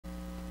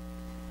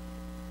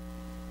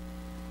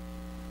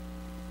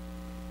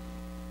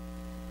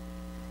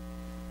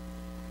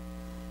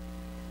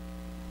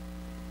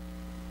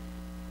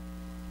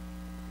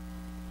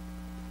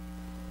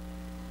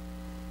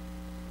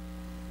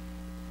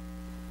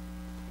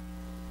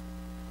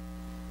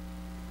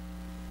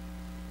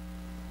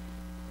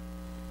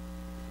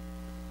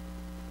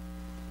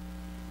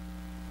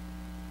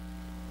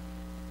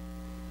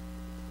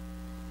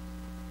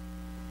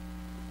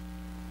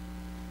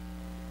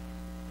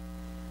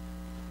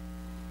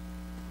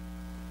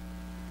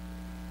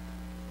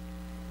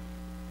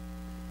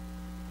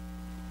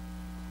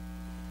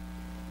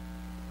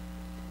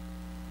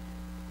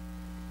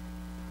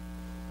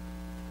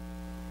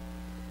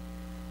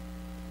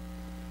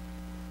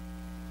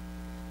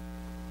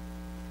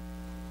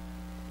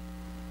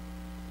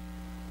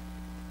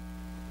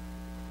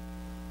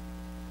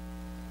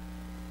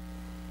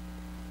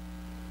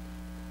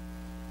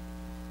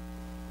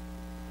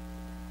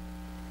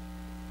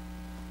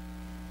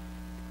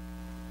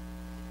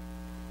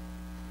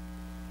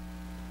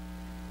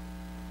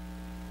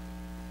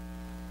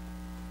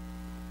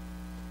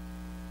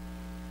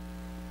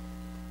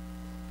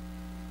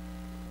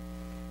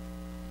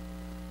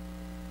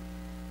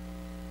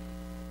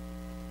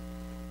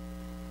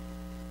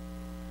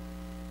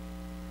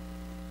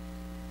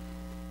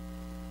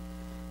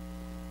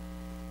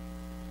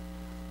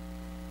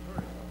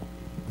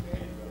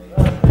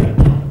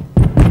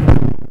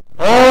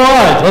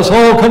let's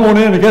all come on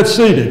in and get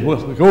seated.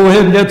 We'll go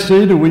ahead and get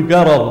seated. We've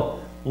got a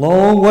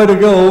long way to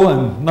go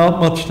and not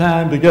much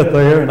time to get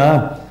there. And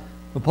I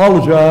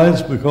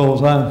apologize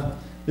because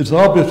it's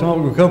obvious I'm not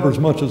going to cover as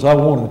much as I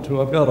wanted to.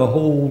 I've got a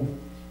whole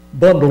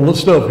bundle of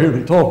stuff here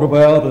to talk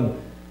about.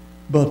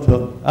 But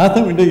I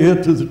think we need to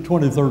get to the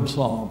 23rd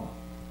Psalm.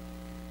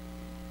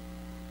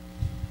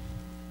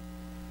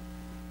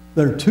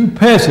 There are two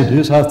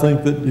passages, I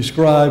think, that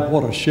describe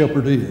what a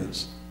shepherd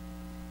is.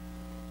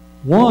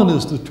 One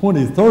is the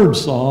 23rd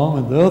Psalm,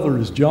 and the other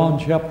is John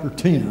chapter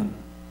 10.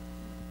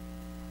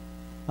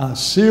 I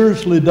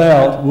seriously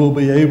doubt we'll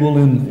be able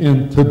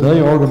in today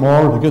or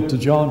tomorrow to get to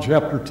John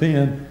chapter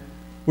 10,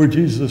 where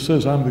Jesus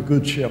says, I'm the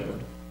good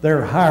shepherd.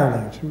 They're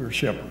hirelings who are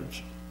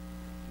shepherds.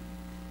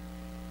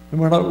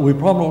 And we probably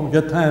won't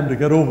get time to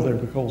get over there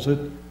because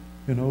a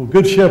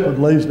good shepherd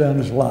lays down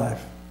his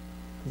life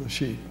for the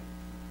sheep.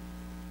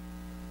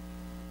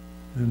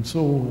 And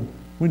so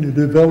when you're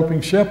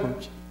developing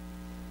shepherds,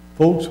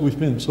 folks, we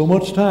spend so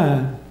much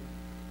time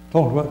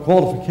talking about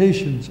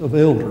qualifications of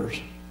elders.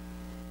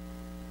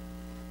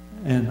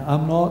 And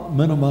I'm not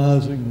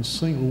minimizing a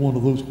single one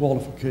of those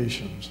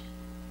qualifications.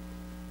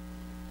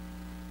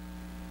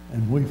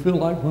 And we feel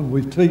like when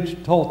we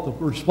taught the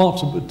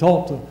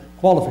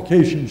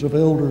qualifications of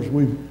elders,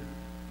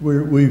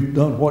 we've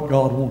done what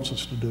God wants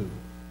us to do.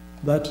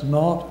 That's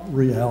not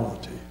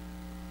reality.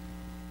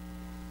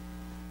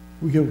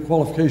 We give a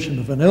qualification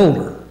of an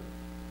elder.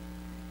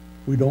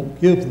 We don't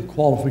give the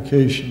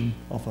qualification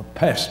of a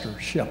pastor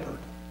shepherd.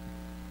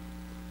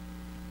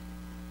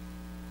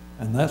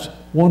 And that's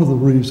one of the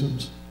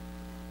reasons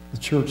the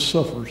church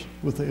suffers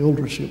with the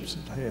elderships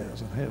it has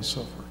and has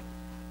suffered.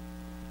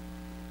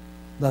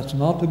 That's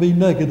not to be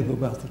negative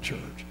about the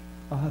church.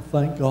 I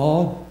thank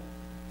God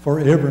for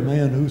every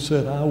man who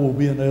said, I will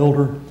be an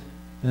elder.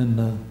 And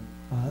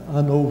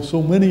I know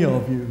so many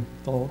of you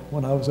thought,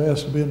 when I was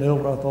asked to be an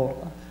elder, I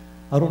thought,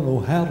 I don't know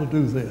how to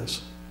do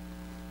this.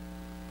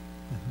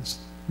 And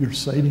you're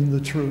stating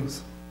the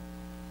truth.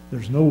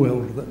 There's no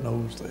elder that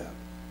knows that.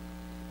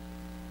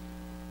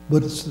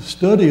 But it's the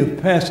study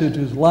of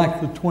passages like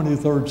the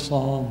 23rd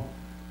Psalm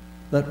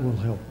that will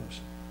help us.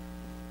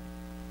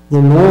 The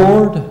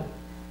Lord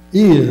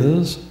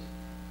is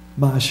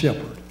my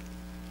shepherd.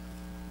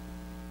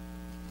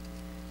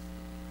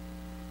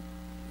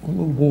 A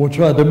little boy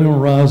tried to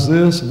memorize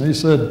this, and he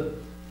said,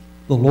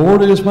 the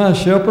Lord is my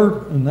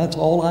shepherd, and that's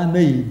all I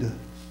need.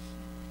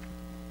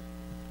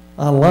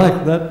 I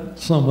like that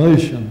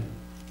summation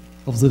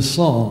of this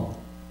psalm.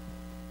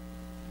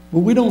 But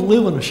we don't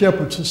live in a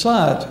shepherd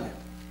society.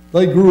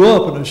 They grew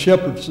up in a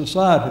shepherd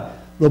society.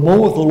 The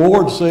moment the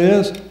Lord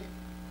says,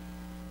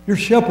 you're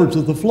shepherds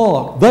of the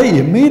flock, they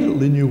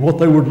immediately knew what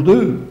they were to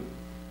do.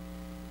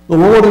 The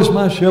Lord is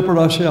my shepherd,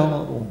 I shall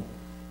not want.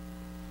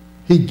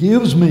 He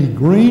gives me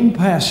green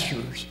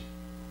pastures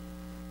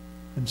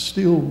and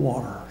still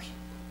waters.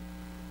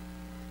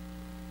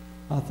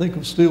 I think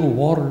of still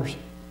waters,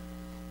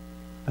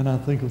 and I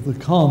think of the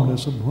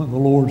calmness of when the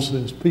Lord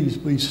says, peace,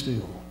 be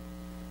still.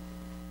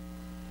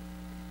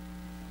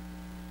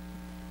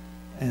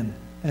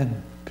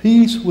 And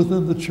peace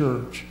within the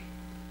church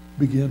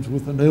begins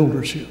with an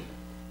eldership.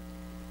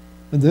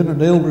 And then an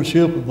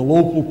eldership and the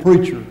local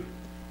preacher.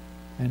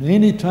 And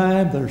any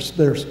time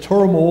there's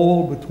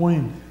turmoil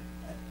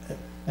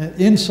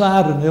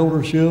inside an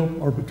eldership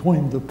or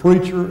between the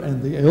preacher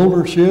and the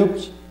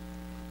elderships,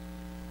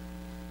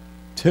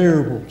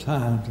 terrible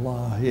times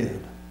lie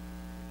ahead.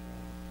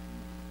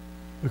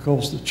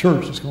 Because the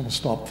church is going to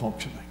stop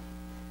functioning.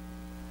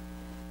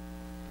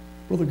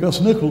 Brother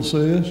Gus Nichols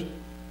says,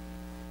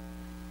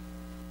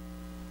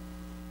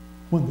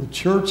 when the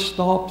church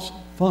stops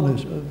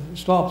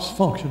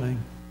functioning,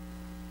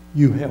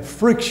 you have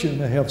friction,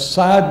 you have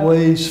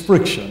sideways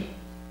friction.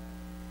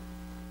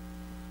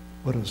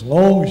 But as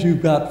long as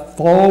you've got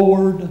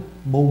forward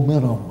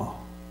momentum,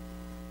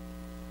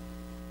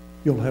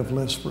 you'll have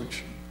less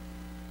friction.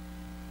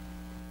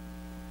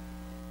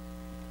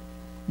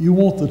 You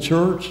want the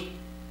church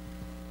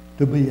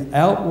to be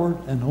outward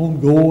and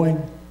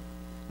ongoing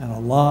and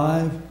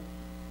alive,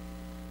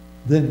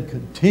 then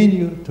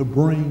continue to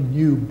bring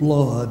new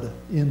blood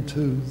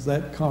into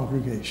that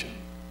congregation.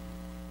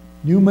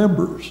 New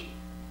members.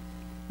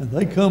 And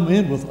they come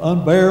in with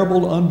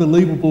unbearable,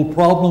 unbelievable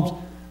problems,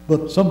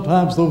 but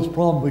sometimes those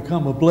problems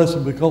become a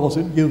blessing because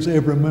it gives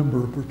every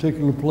member a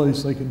particular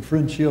place they can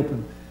friendship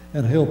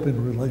and help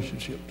in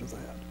relationship to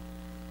that.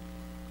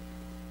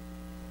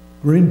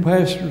 Green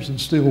pastures and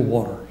still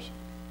waters.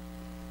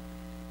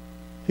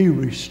 He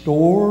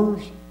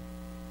restores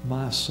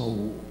my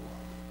soul.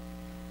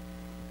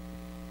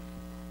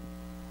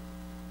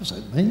 What does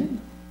that mean?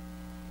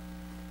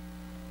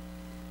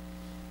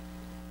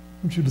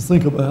 I want you to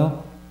think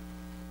about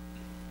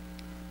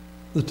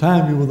the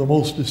time you were the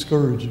most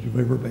discouraged you've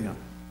ever been.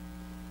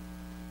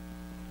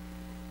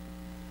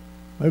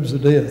 Maybe it was the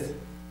death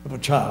of a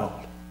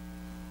child.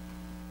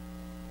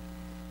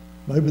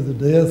 Maybe the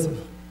death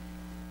of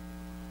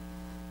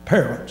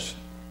parents.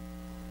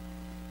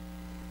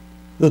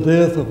 The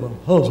death of a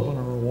husband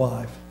or a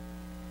wife.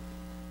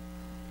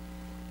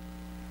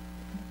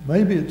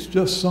 Maybe it's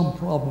just some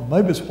problem.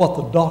 Maybe it's what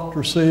the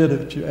doctor said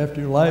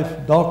after your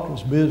last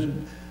doctor's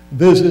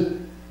visit,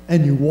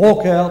 and you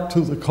walk out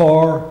to the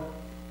car.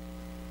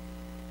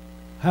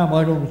 How am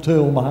I going to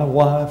tell my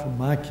wife and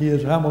my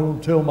kids? How am I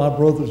going to tell my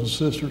brothers and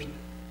sisters?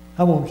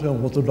 How am I going to tell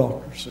them what the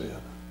doctor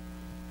said?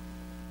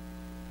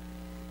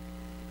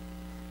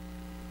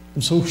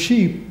 And so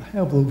sheep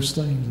have those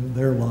things in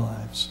their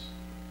lives.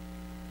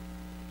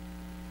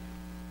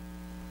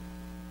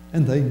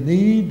 And they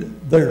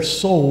need their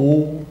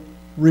soul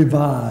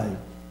revived.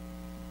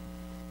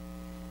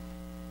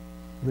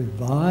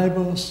 Revive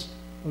us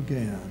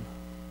again.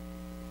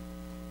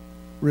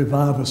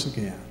 Revive us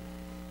again.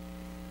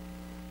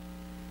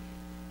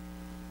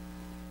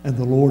 And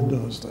the Lord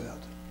does that.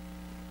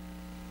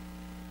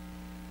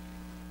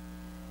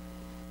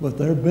 But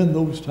there have been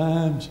those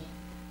times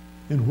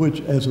in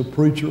which, as a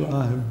preacher,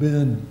 I have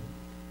been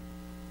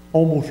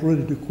almost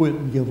ready to quit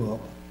and give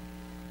up.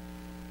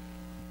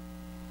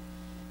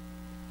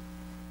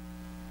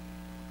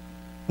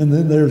 And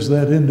then there's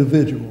that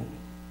individual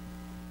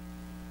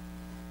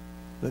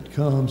that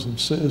comes and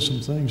says some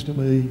things to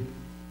me,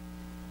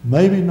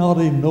 maybe not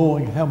even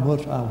knowing how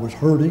much I was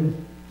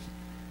hurting.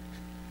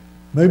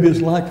 Maybe it's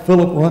like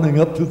Philip running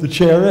up to the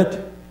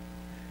chariot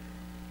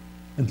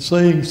and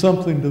saying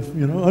something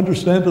to,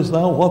 understandest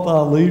thou what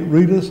thou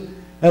readest?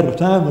 At a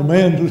time the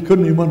man just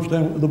couldn't even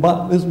understand the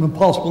Bible. It's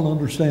impossible to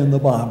understand the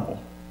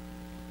Bible.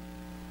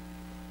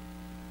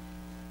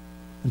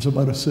 And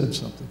somebody said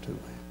something to me.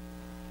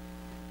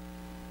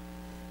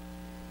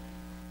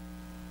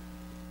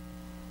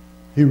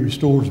 He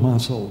restores my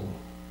soul.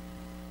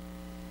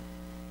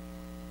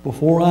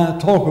 Before I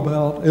talk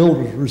about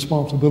elders'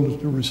 responsibility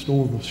to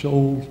restore the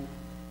souls,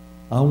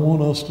 I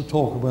want us to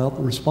talk about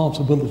the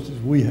responsibilities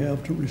we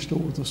have to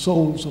restore the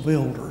souls of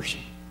elders.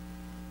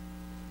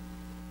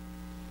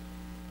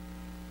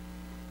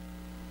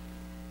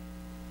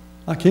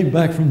 I came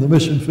back from the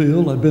mission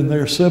field. I'd been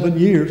there 7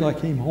 years. I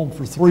came home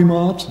for 3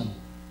 months and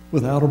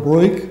without a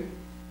break.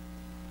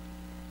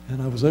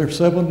 And I was there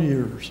 7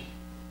 years.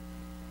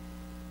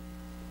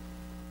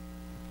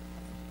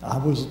 I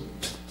was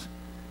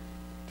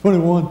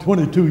 21,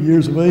 22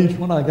 years of age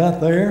when I got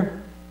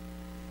there.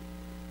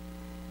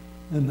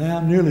 And now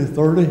I'm nearly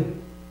 30.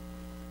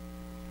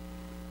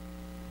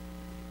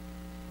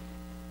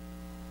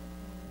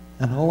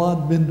 And all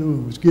I'd been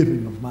doing was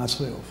giving of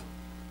myself.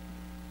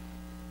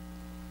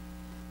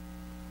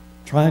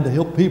 Trying to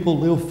help people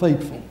live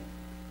faithful.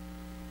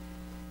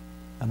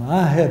 And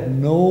I had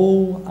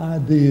no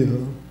idea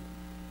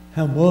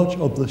how much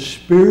of the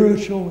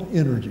spiritual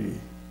energy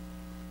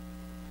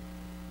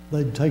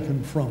they'd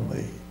taken from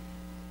me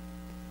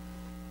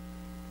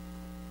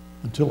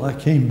until I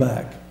came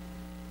back.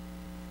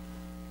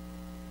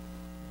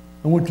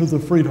 I went to the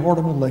Freed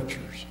Hardeman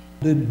lectures.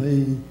 Did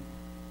me,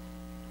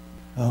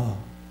 but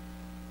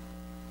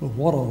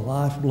what a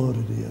lifeblood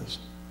it is.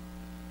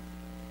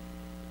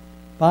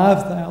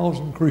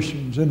 5,000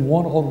 Christians in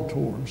one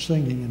auditorium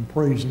singing and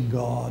praising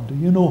God. Do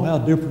you know how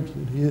different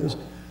it is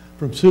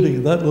from sitting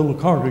in that little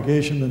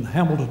congregation in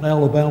Hamilton,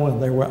 Alabama,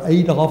 and there were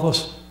 8 of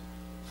us,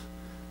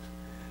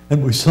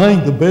 and we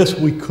sang the best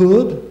we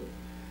could,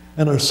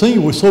 and our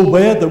singing was so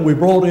bad that we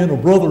brought in a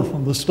brother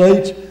from the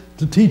States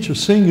to teach a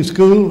singing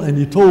school, and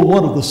he told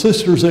one of the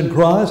sisters in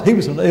Christ, he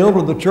was an elder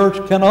of the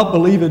church, cannot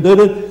believe he did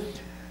it.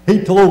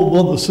 He told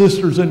one of the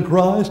sisters in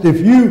Christ, if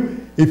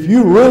you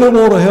really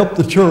want to help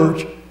the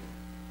church,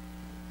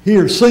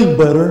 here, sing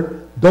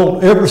better,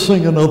 don't ever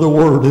sing another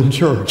word in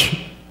church.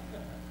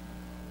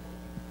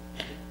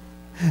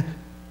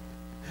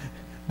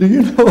 Do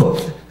you know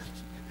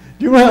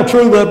how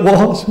true that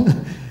was?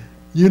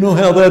 You know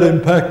how that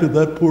impacted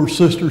that poor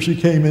sister? She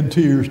came in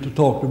tears to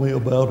talk to me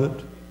about it.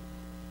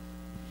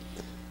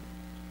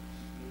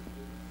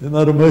 Isn't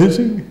that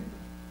amazing?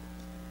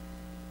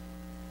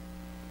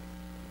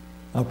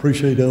 I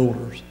appreciate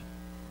elders.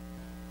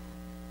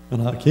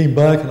 And I came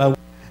back and I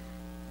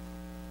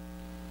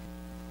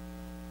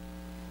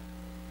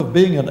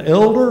being an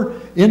elder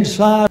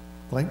inside,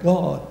 thank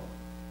God.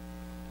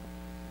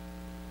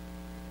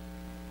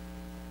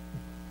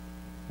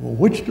 Well,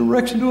 which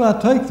direction do I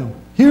take them?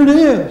 Here it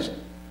is.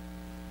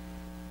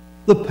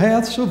 The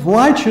paths of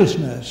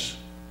righteousness.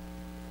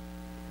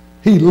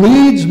 He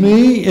leads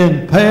me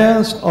in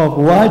paths of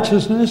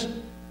righteousness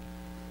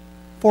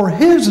for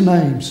His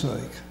name's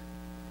sake.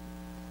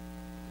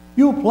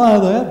 You apply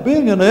that.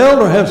 Being an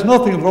elder has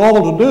nothing at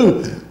all to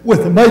do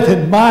with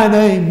making my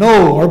name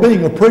known, or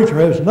being a preacher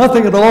has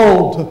nothing at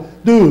all to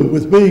do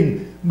with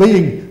being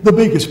the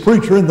biggest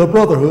preacher in the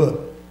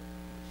brotherhood.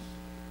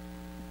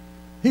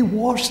 He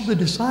washed the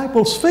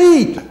disciples'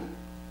 feet.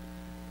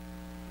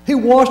 He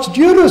washed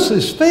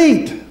Judas's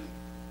feet.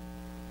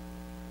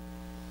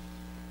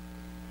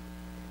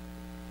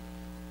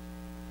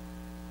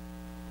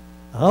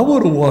 I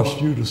would have washed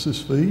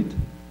Judas's feet.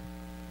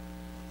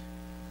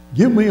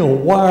 Give me a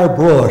wire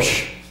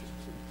brush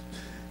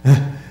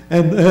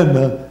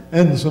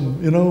and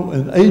some,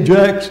 and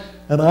Ajax,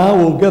 and I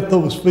will get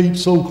those feet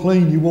so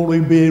clean you won't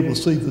even be able to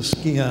see the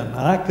skin.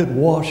 I could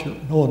wash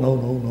it. No.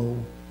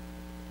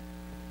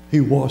 he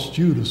washed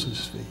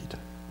Judas's feet.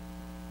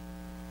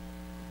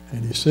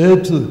 And he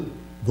said to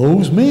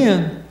those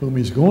men whom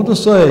he's going to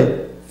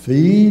say,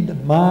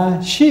 feed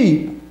my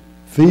sheep,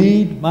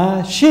 feed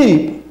my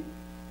sheep.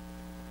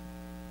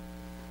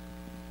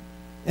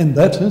 In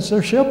that sense,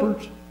 they're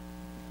shepherds.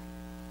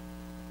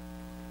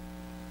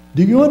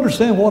 Do you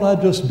understand what I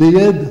just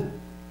did?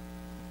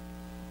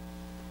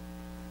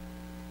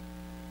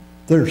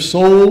 Their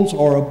souls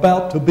are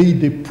about to be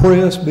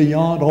depressed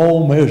beyond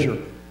all measure.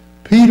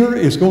 Peter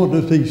is going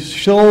to be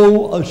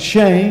so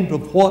ashamed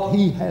of what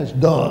he has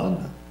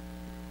done.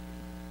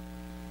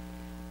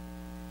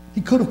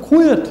 He could have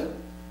quit.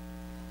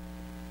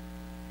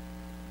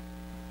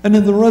 And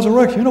in the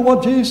resurrection, you know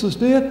what Jesus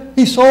did?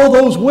 He saw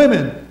those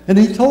women, and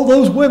he told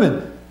those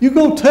women, you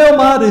go tell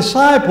my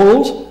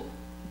disciples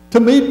to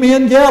meet me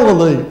in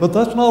Galilee. But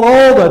that's not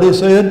all that he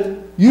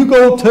said. You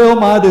go tell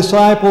my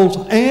disciples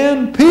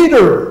and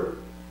Peter.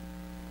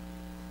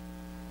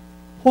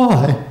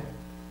 Why?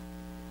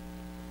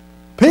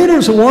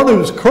 Peter's the one who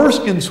was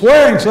cursing and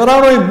swearing, said,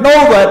 I don't even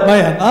know that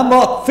man. I'm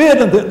not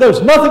fit. And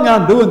there's nothing I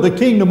can do in the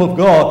kingdom of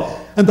God.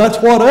 And that's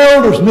what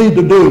elders need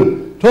to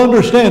do, to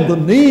understand the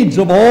needs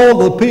of all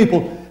the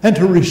people and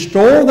to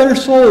restore their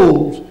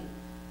souls.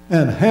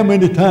 And how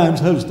many times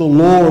has the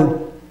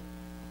Lord,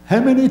 how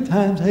many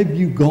times have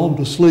you gone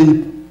to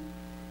sleep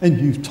and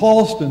you've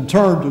tossed and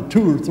turned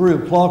to 2 or 3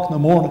 o'clock in the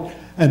morning,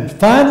 and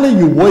finally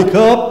you wake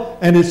up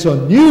and it's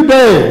a new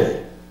day?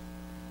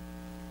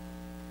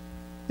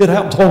 It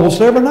happens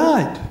almost every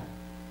night.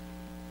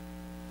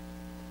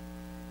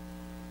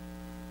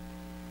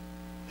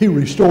 He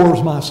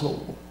restores my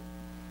soul.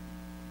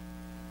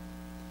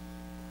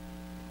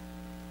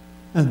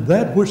 And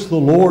that which the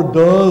Lord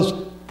does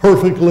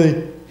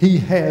perfectly, he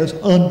has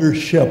under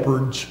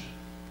shepherds.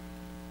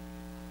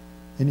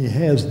 And he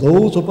has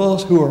those of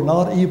us who are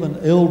not even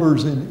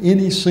elders in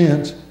any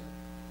sense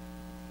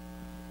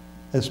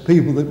as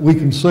people that we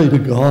can say to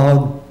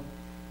God,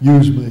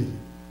 use me.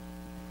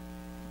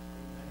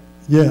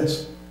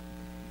 Yes.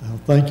 Now,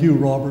 thank you,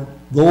 Robert.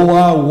 Though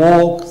I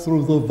walk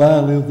through the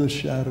valley of the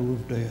shadow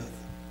of death,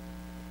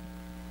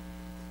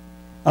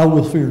 I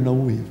will fear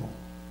no evil.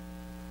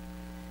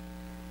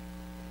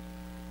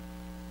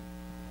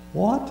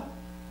 What?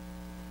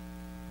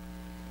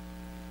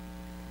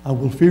 I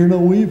will fear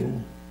no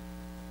evil.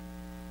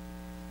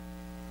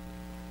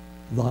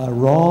 Thy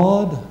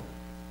rod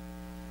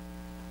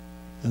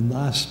and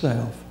thy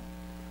staff,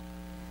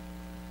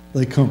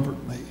 they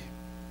comfort me.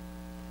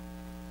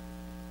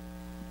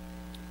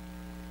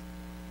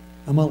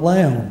 I'm a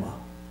lamb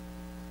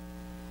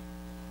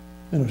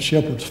in a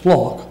shepherd's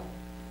flock.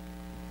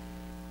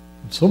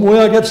 In some way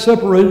I get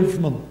separated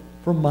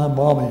from my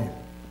mommy.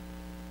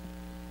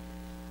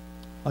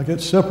 I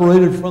get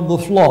separated from the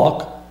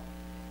flock,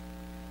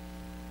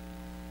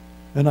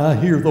 and I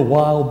hear the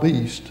wild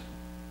beast.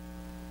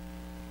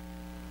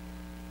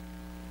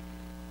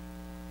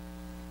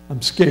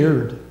 I'm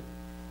scared.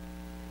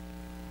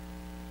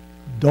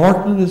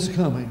 Darkness is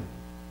coming.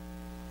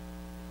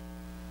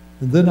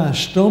 And then I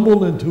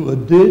stumble into a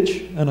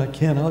ditch and I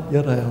cannot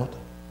get out.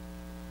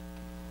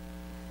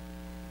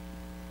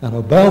 And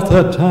about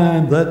that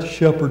time, that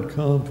shepherd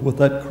comes with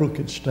that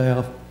crooked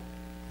staff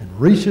and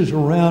reaches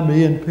around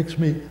me and picks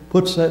me,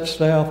 puts that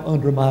staff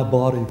under my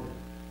body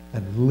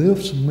and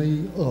lifts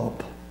me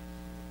up.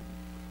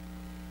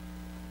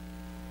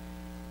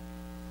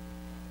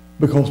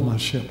 Because my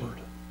shepherd.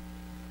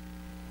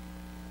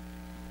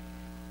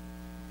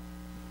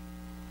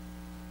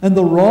 And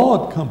the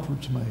rod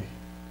comforts me.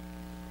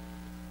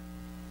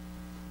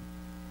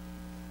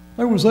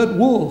 There was that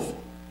wolf.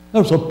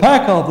 There was a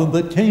pack of them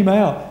that came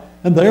out.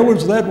 And there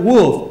was that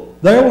wolf.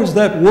 There was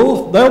that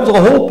wolf. There was a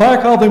whole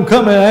pack of them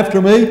coming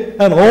after me.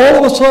 And all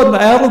of a sudden,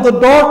 out of the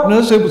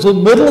darkness, it was the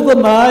middle of the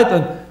night,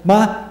 and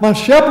my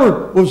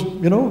shepherd was,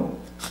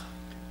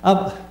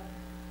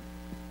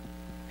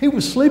 he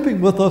was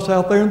sleeping with us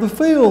out there in the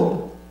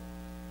field.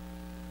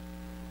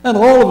 And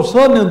all of a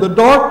sudden, in the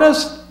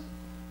darkness,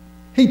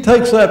 he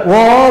takes that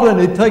rod and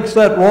he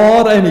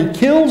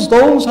kills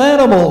those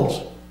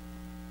animals.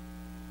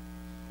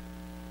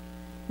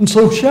 And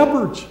so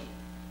shepherds,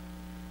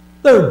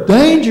 there are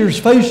dangers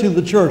facing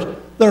the church.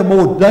 There are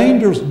more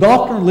dangers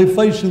doctrinally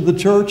facing the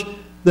church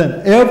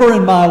than ever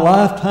in my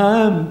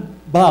lifetime,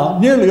 by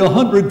nearly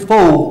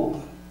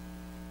 100-fold.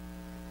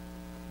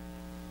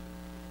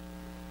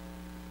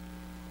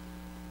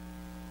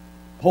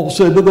 Paul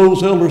said to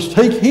those elders,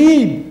 take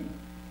heed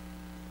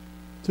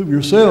to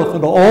yourself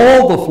and to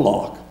all the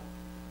flock.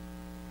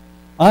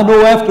 I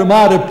know after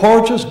my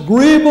departure,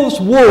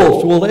 grievous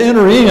wolves will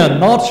enter in,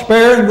 not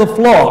sparing the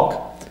flock.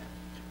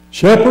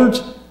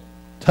 Shepherds,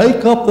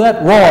 take up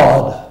that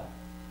rod.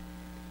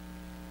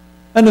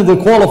 And in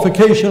the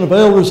qualification of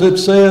elders it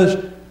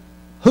says,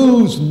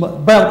 who's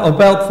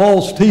about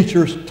false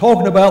teachers,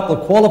 talking about the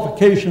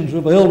qualifications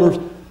of elders,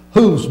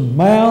 whose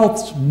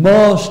mouths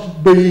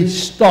must be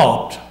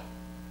stopped.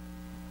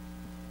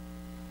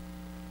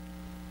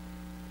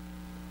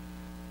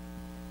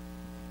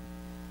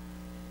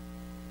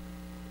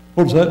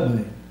 What does that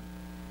mean?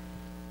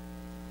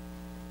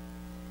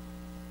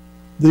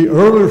 The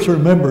earliest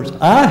remembrance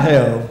I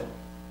have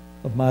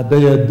of my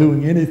dad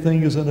doing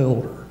anything as an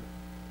elder.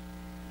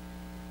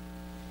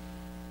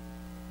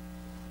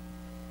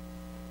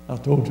 I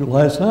told you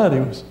last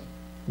night,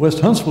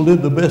 West Huntsville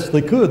did the best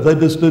they could. They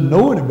just didn't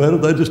know any better.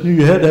 They just knew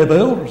you had to have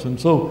elders, and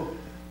so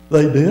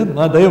they did.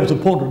 My dad was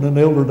appointed an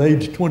elder at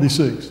age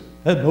 26.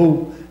 Had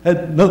no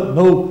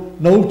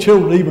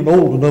children even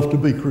old enough to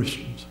be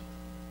Christians.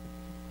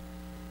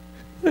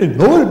 They didn't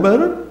know any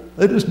better.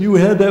 They just knew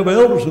we had to have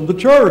elders in the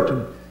church.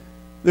 And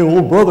the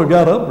old brother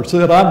got up and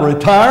said, "I'm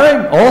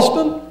retiring.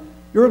 Austin,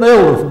 you're an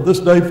elder from this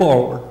day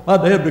forward." My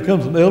dad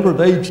becomes an elder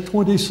at age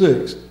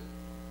 26.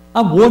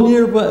 I'm 1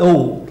 year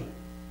old.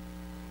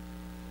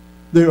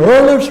 The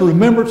earliest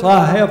remembrance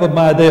I have of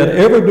my dad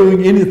ever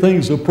doing anything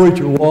as a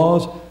preacher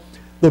was,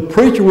 the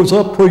preacher was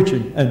up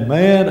preaching, and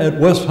man, at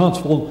West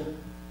Huntsville,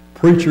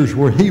 preachers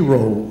were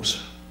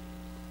heroes.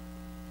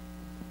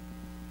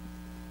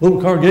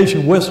 Little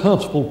congregation West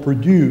Huntsville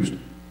produced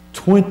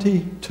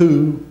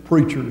 22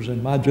 preachers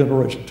in my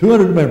generation,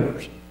 200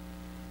 members.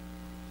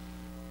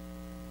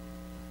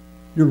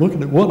 You're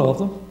looking at one of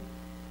them.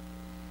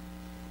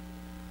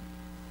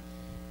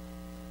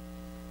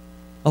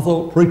 I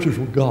thought preachers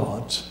were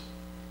gods.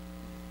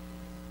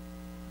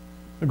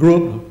 I grew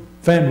up in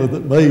a family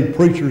that made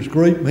preachers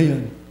great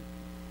men.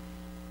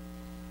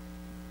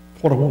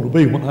 That's what I want to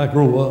be when I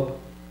grow up.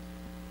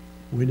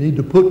 We need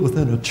to put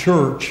within a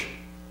church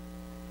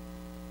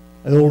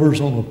elders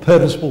on a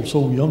pedestal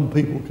so young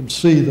people can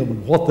see them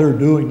and what they're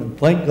doing and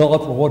thank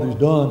God for what He's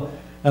done.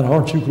 And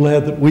aren't you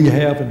glad that we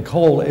have and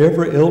call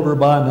every elder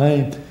by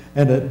name?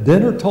 And at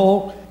dinner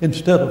talk,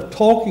 instead of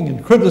talking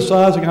and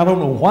criticizing, I don't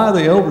know why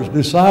the elders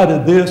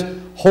decided this,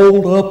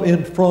 hold up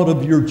in front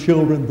of your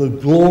children the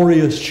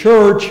glorious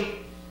church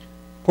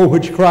for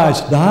which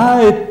Christ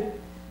died,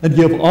 and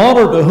give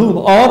honor to whom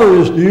honor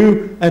is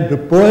due, and to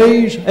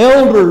praise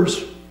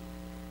elders.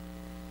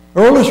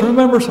 Earliest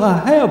remembrance I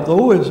have,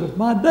 though, is of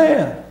my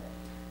dad.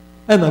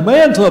 And the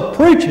man's up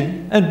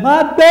preaching, and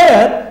my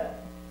dad,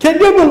 can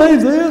you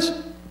believe this?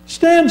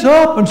 Stands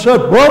up and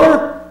said,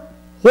 "Brother,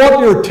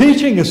 what you're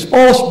teaching is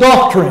false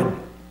doctrine.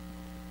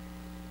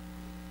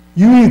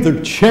 You either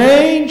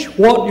change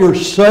what you're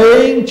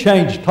saying,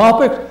 change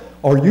topics,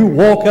 or you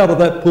walk out of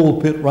that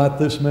pulpit right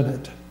this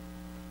minute."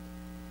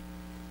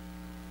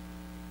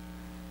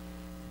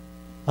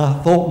 I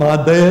thought my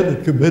dad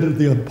had committed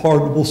the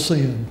unpardonable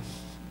sin.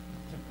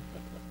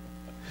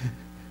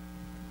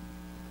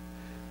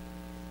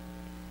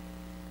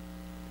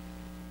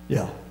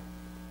 Yeah.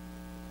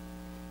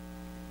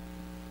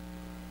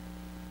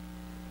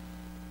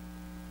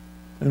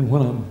 And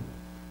when I'm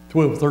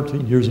 12,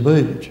 13 years of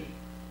age,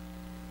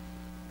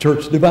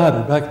 church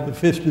divided back in the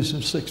 50s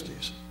and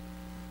 60s.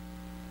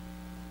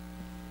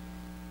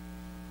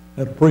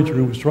 Had a preacher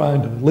who was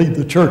trying to lead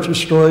the church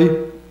astray.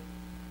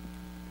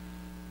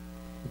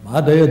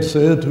 My dad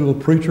said to a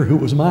preacher who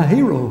was my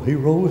hero,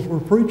 heroes were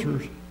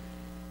preachers,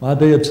 my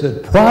dad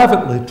said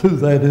privately to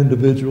that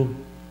individual,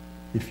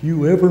 "If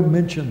you ever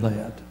mention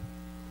that,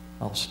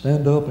 I'll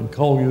stand up and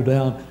call you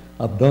down.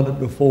 I've done it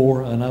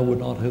before, and I would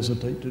not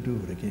hesitate to do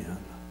it again."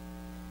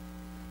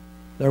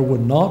 There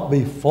would not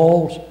be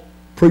false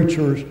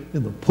preachers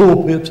in the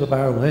pulpits of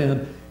our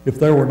land if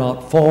there were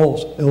not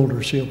false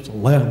elderships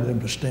allowing them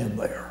to stand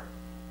there.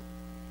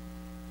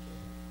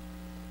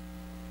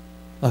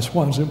 That's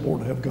why it's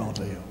important to have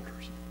godly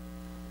elders.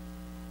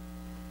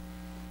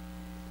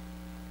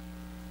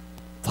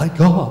 Thank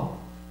God.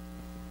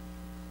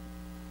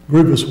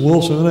 Grievous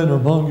will soon enter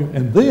among you.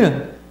 And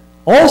then,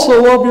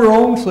 also of your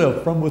own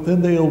self, from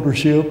within the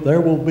eldership,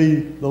 there will be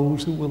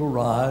those who will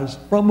arise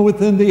from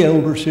within the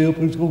eldership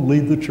who's going to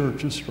lead the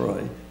church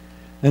astray.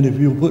 And if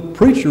you put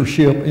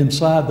preachership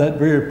inside that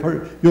very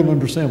you'll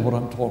understand what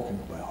I'm talking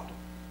about.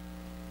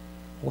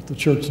 What the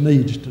church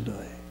needs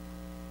today.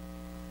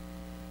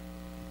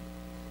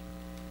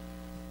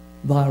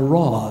 Thy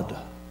rod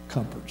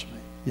comforts me.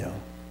 Yeah.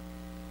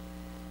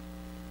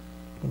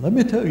 But let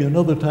me tell you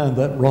another time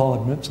that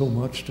rod meant so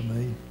much to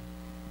me.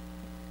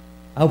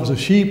 I was a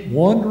sheep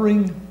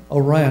wandering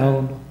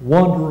around,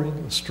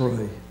 wandering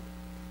astray.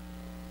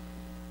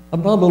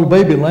 I'm not a little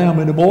baby lamb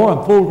anymore.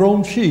 I'm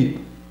full-grown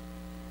sheep.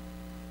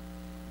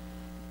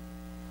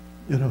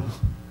 You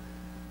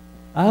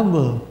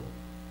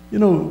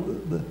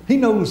know, he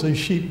knows his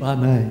sheep by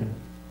name.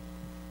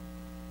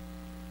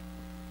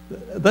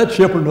 That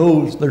shepherd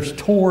knows there's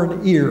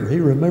torn ear. He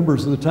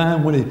remembers the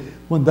time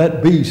when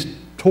that beast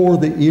tore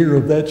the ear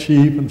of that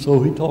sheep, and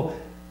so he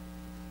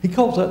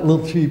calls that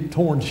little sheep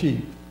torn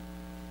sheep.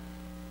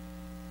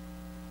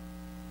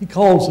 He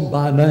calls them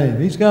by name.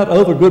 He's got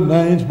other good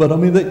names, but I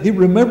mean, he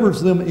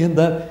remembers them in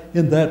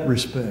that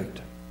respect.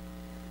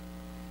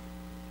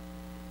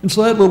 And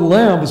so that little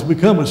lamb has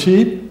become a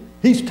sheep.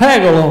 He's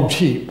tag-along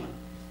sheep.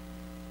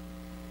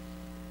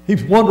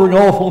 He's wandering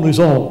off on his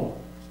own.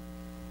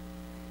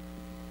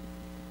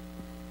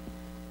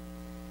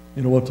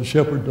 You know what the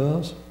shepherd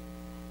does?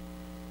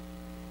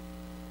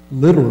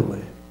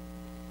 Literally,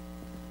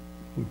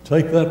 we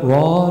take that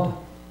rod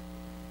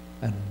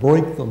and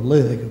break the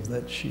leg of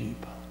that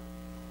sheep.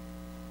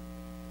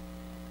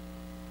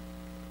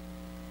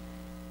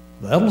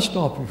 That'll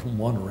stop you from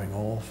wandering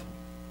off.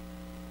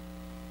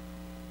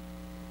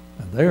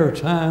 And there are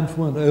times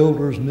when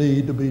elders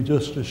need to be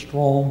just as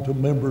strong to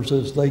members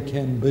as they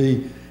can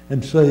be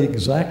and say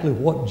exactly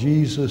what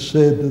Jesus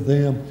said to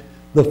them.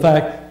 The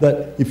fact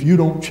that if you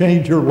don't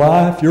change your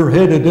life, you're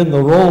headed in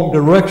the wrong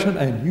direction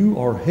and you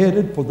are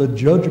headed for the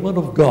judgment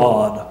of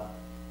God.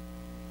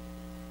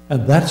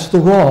 And that's the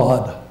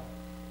rod.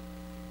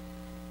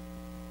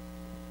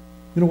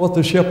 You know what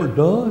the shepherd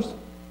does?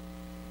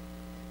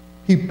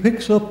 He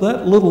picks up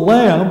that little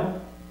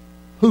lamb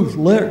whose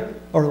leg,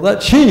 or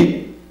that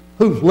sheep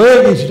whose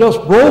leg is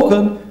just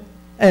broken,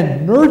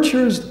 and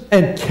nurtures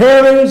and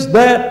carries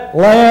that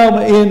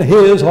lamb in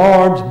his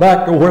arms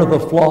back to where the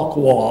flock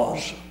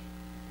was.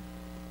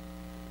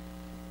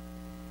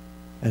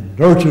 And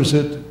nurtures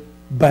it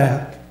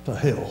back to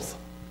health.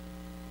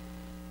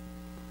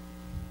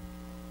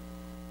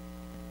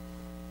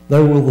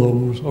 There will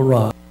those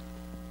arrive.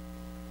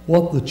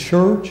 What the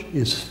church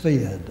is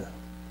fed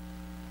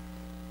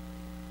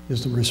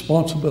is the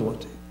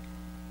responsibility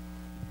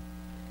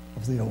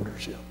of the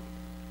eldership.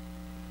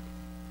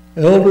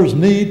 Elders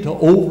need to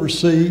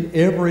oversee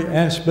every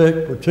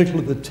aspect,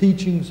 particularly the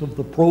teachings of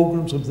the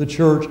programs of the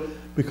church,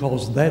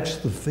 because that's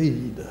the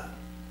feed.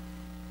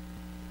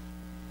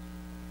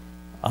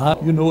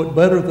 You know it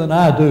better than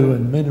I do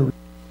in many respects.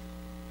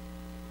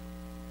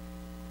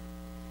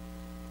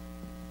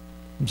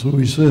 And so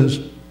he says,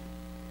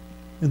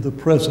 in the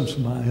presence of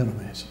my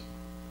enemies.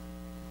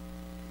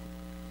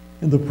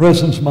 In the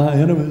presence of my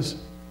enemies,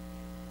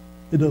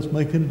 it doesn't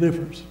make any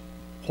difference.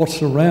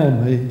 What's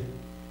around me,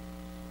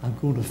 I'm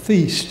going to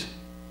feast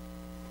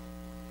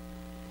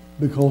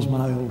because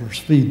my elders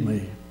feed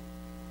me.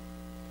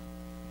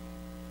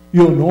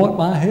 You anoint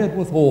my head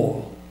with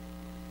oil.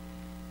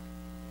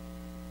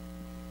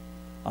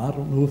 I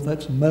don't know if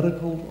that's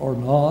medical or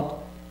not.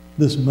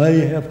 This may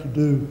have to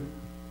do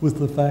with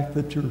the fact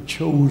that you're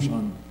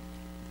chosen.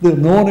 The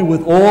anointing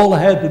with oil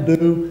had to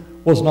do,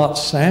 was not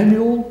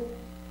Samuel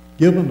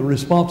given the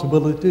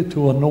responsibility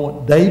to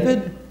anoint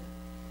David?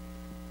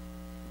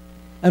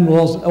 And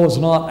was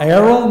not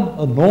Aaron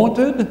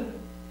anointed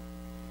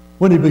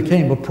when he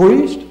became a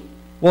priest?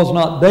 Was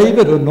not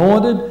David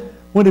anointed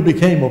when he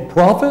became a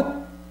prophet?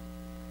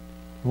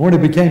 When he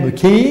became a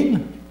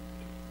king?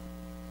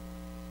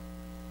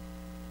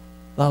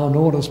 Thou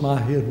anointest my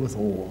head with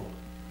oil.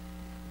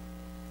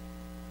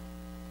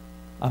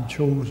 I'm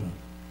chosen.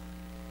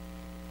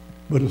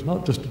 But it's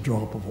not just a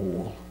drop of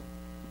oil.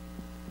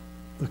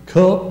 The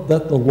cup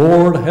that the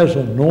Lord has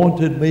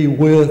anointed me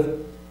with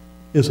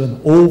is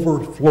an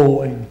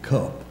overflowing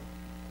cup.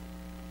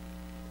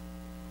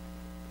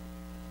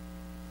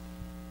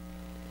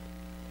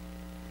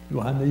 Do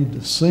I need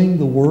to sing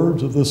the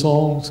words of the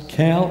songs?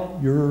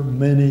 Count your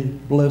many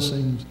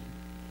blessings.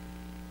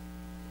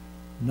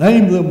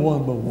 Name them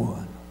one by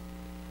one.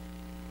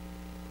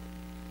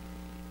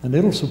 And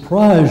it'll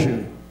surprise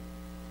you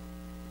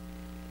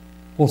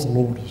what the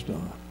Lord has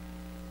done.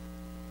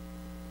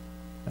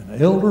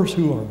 And elders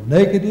who are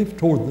negative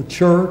toward the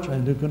church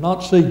and who cannot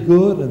see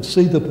good and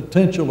see the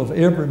potential of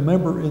every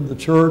member in the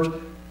church,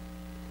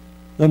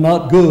 they're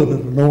not good at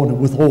anointing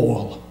with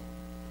oil.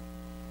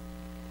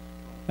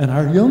 And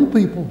our young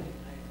people,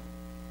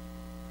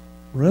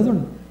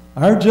 brethren,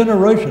 our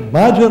generation,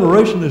 my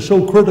generation is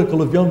so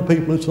critical of young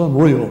people, it's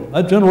unreal.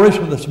 That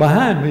generation that's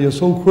behind me is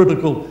so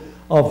critical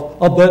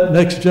of that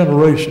next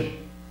generation.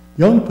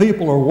 Young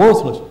people are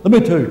worthless. Let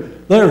me tell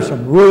you, there are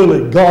some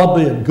really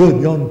godly and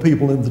good young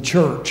people in the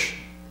church.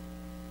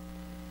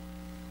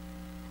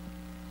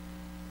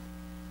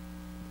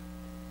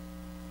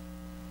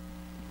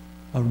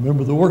 I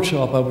remember the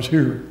workshop I was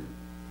here.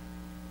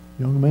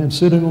 Young man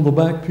sitting on the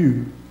back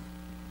pew.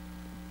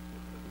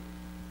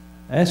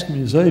 Asked me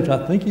his age.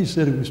 I think he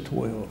said he was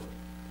 12.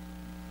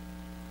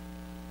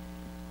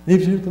 He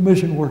was at the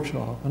mission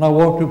workshop. And I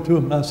walked up to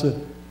him and I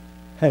said,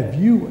 have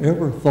you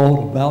ever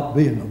thought about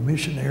being a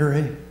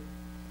missionary?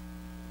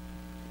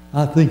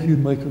 I think you'd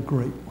make a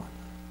great one.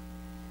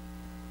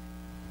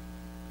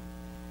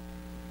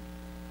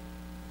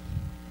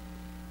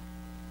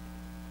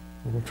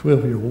 Little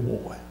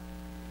 12-year-old boy.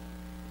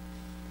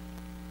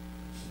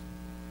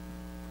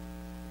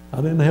 I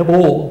didn't have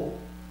oil.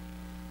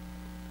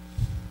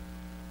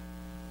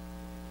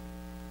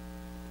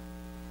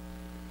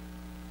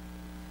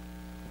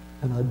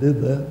 And I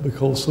did that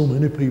because so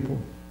many people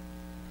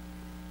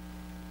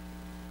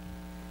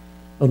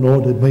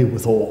anointed me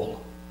with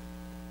oil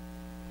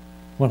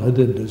when I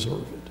didn't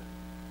deserve it.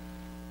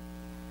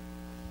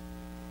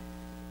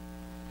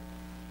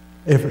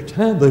 Every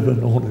time they've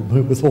anointed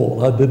me with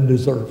oil, I didn't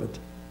deserve it.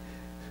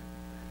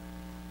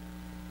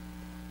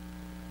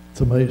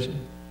 It's amazing.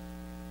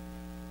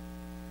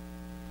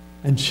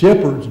 And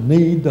shepherds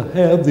need to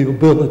have the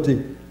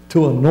ability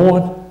to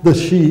anoint the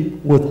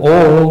sheep with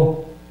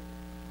oil.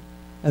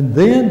 And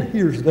then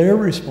here's their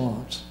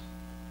response.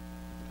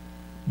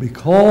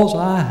 Because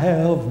I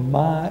have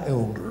my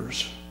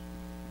elders,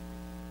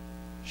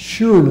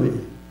 surely,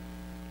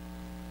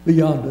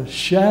 beyond a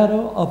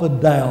shadow of a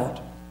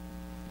doubt,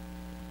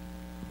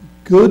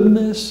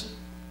 goodness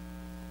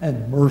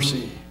and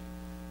mercy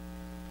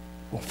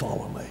will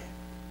follow me.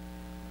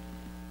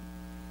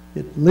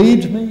 It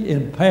leads me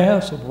in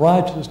paths of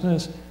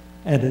righteousness,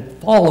 and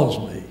it follows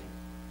me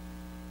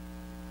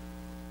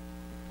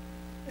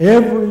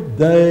every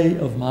day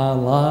of my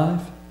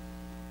life,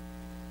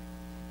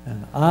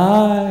 and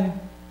I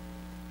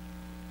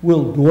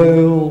will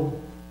dwell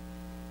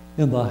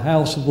in the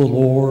house of the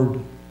Lord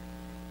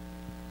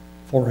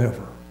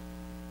forever.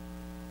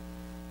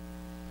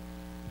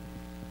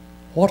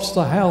 What's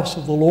the house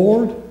of the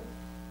Lord?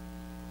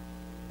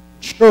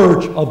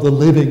 Church of the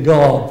living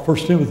God,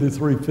 1 Timothy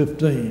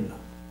 3:15.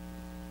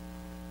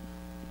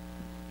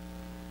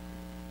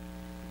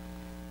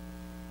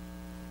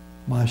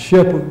 My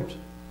shepherds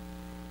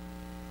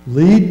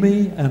lead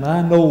me, and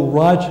I know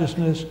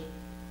righteousness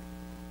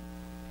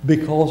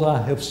because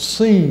I have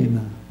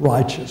seen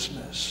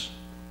righteousness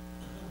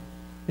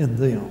in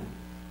them.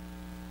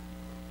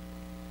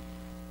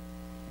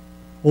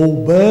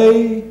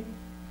 Obey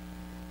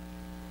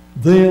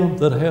them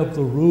that have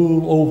the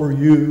rule over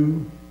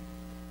you,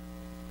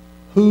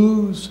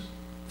 whose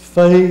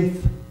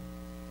faith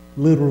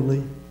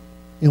literally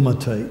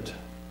imitate.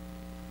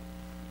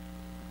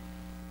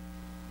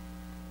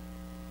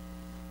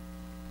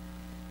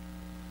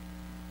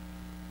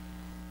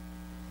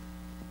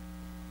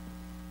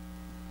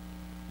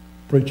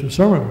 Preach a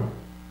sermon.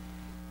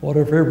 What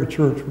if every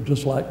church were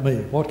just like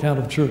me? What kind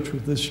of church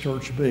would this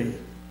church be?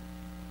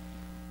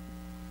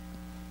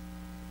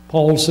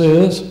 Paul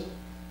says,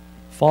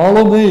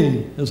 follow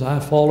me as I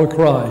follow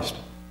Christ.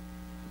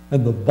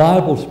 And the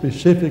Bible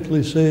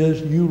specifically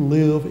says you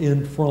live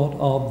in front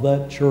of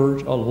that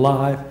church a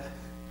life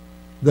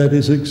that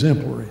is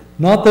exemplary.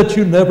 Not that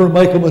you never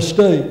make a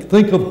mistake.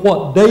 Think of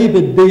what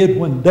David did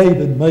when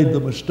David made the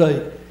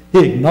mistake.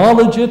 He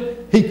acknowledged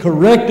it, he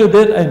corrected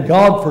it, and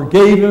God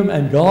forgave him,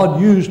 and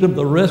God used him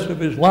the rest of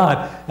his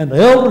life. And the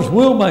elders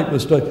will make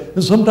mistakes.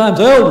 And sometimes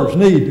elders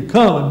need to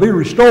come and be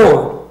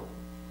restored.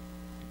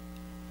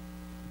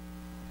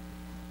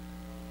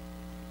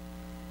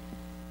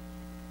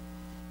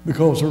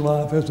 Because their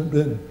life hasn't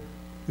been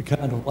the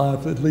kind of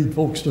life that leads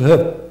folks to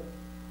heaven.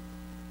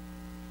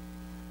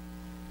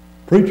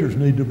 Preachers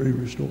need to be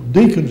restored.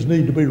 Deacons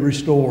need to be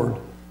restored.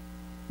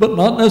 But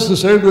not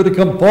necessarily to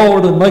come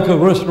forward and make a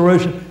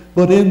restoration,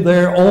 but in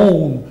their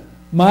own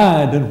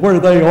mind and where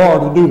they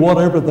are to do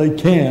whatever they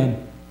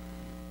can.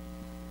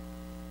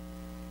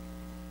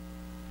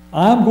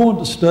 I'm going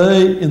to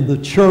stay in the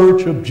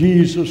church of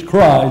Jesus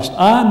Christ.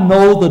 I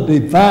know the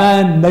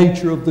divine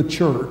nature of the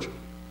church.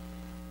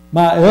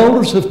 My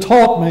elders have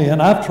taught me,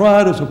 and I've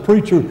tried as a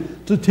preacher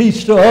to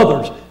teach to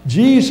others.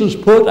 Jesus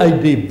put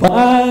a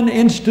divine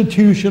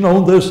institution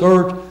on this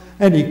earth,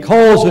 and he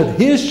calls it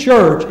his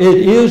church. It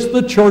is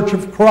the church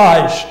of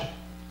Christ.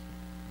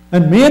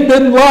 And men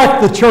didn't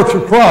like the church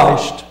of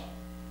Christ.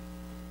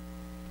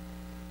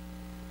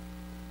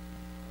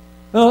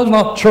 No, it's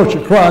not Church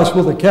of Christ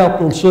with a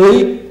capital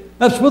C.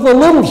 That's with a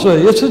little c.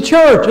 It's a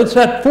church. It's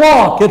that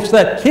flock. It's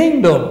that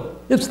kingdom.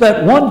 It's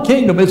that one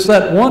kingdom. It's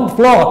that one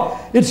flock.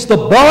 It's the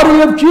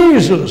body of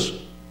Jesus.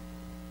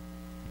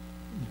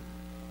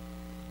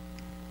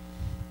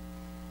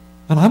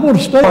 And I'm going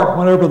to start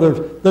whenever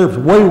there's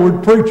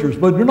wayward preachers,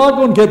 but you're not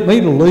going to get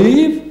me to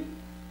leave.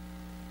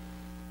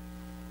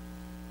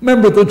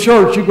 Remember the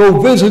church, you go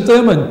visit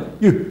them,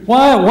 and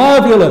why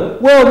have you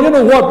left? Well, you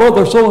know what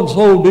brother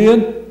so-and-so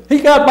did? He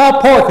got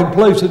my parking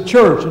place at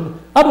church, and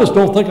I just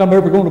don't think I'm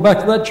ever going back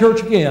to that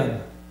church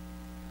again.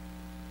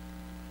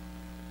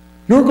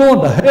 You're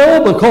going to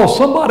hell because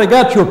somebody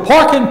got your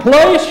parking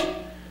place?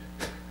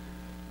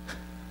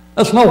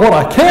 That's not what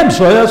I can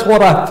say, that's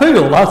what I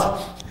feel.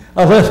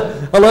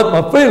 I let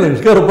my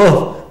feelings get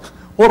above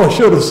what I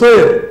should have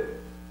said.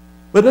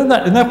 But isn't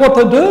that what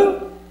they do?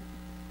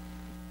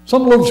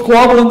 Some little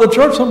squabble in the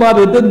church,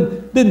 somebody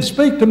didn't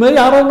speak to me.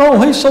 I don't know,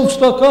 he's so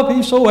stuck up,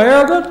 he's so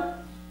arrogant.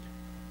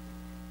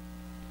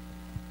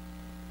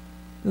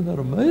 Isn't that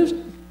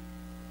amazing?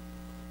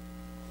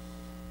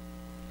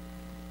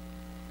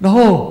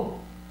 No,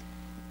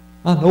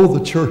 I know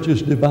the church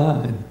is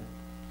divine.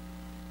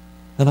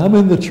 And I'm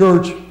in the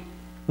church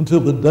until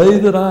the day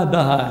that I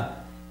die.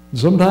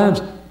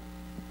 Sometimes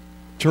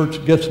church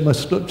makes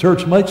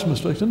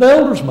mistakes, and the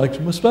elders make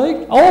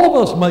mistakes. All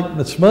of us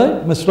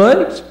make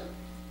mistakes.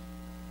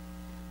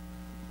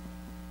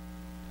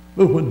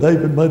 But when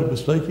David made a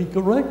mistake, he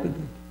corrected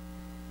it.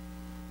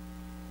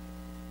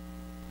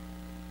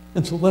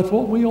 And so that's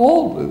what we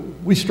all do.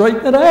 We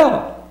straighten it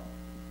out.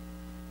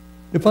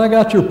 If I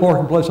got your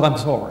parking place, I'm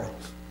sorry.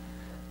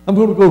 I'm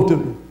going to go to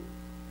you.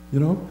 You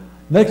know,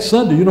 next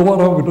Sunday, you know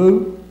what I'm going to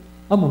do?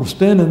 I'm going to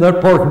stand in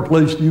that parking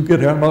place till you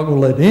get here. I'm not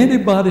going to let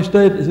anybody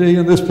stay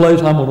in this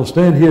place. I'm going to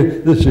stand here.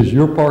 This is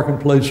your parking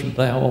place from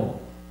now on.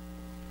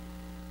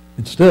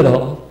 Instead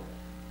of,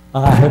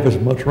 I have as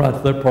much right to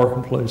that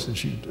parking place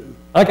as you do.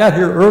 I got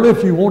here early.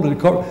 If you wanted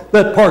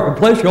that parking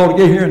place, you ought to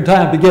get here in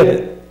time to get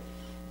it.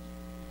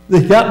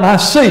 They got my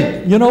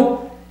seat. You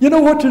know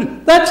what to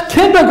do? That's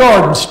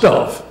kindergarten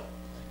stuff.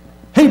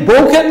 He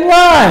broke it in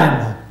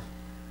line.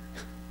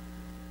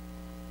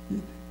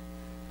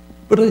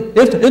 But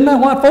isn't that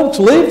why folks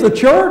leave the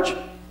church? A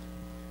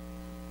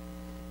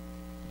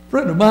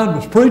friend of mine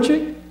was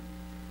preaching,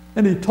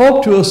 and he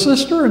talked to a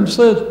sister and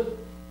said,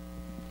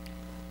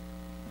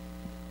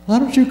 "Why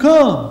don't you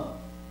come?"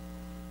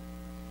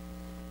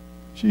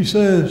 She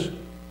says,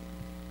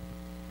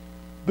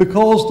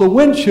 "Because the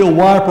windshield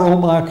wiper on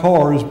my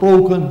car is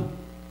broken."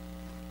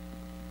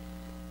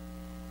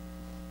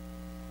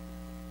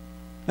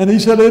 And he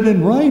said, "It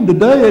didn't rain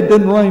today, it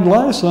didn't rain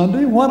last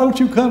Sunday. Why don't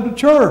you come to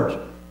church?"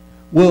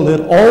 "Well,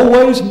 it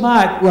always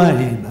might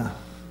rain."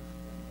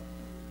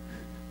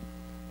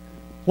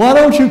 "Why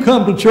don't you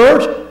come to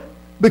church?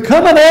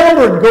 Become an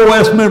elder and go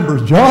ask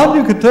members." John,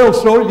 you can tell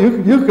stories.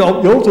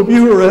 Those of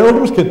you who are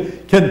elders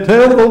can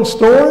tell those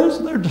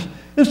stories.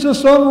 It's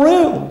just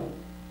unreal.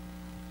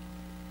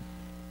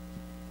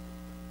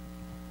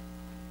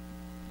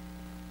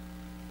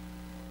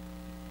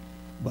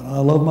 But I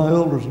love my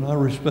elders and I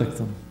respect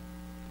them.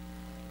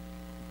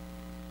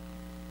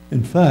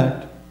 In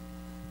fact,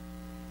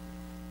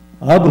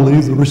 I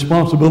believe the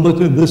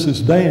responsibility, and this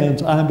is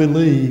Dan's, I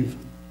believe,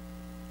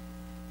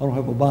 I don't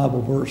have a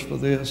Bible verse for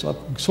this. I've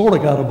sort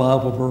of got a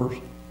Bible verse.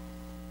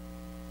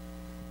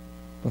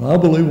 But I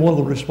believe one of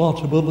the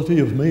responsibility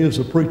of me as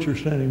a preacher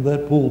standing in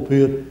that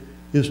pulpit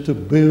is to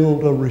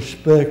build a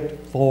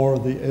respect for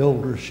the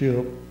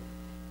eldership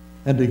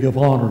and to give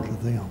honor to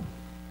them.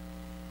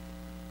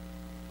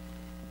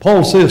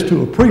 Paul says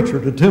to a preacher,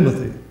 to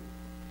Timothy,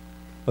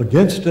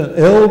 "Against an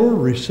elder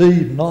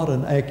receive not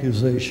an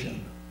accusation."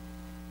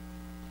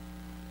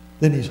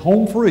 Then he's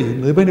home free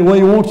and live any way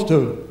he wants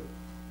to.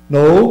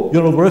 No,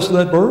 you know the rest of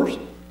that verse?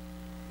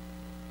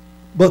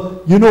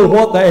 But you know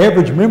what the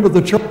average member of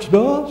the church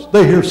does?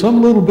 They hear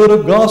some little bit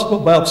of gospel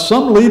about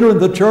some leader in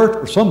the church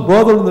or some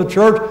brother in the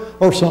church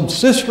or some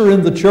sister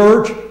in the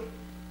church,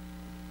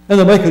 and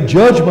they make a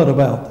judgment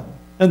about them.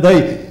 And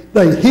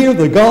they hear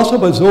the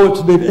gossip as though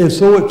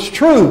it's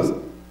truth.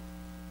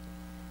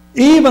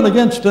 Even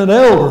against an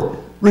elder,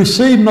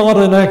 receive not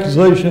an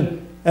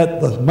accusation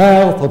at the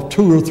mouth of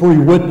 2 or 3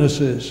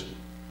 witnesses.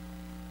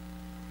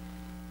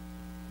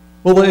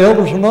 Well, the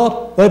elders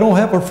they don't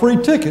have a free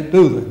ticket,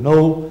 do they?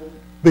 No,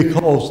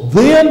 because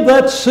them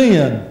that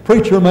sin,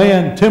 preacher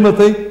man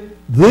Timothy,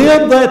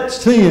 them that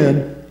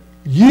sin,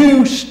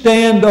 you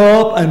stand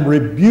up and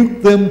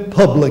rebuke them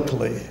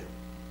publicly.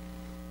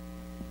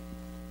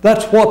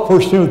 That's what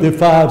 1 Timothy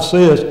 5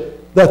 says,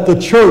 that the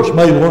church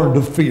may learn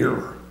to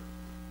fear.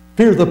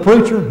 Fear the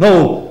preacher?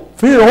 No,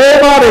 fear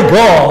Almighty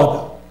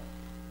God.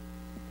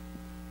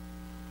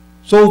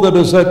 So that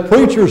as that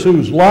preacher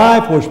whose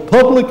life was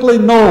publicly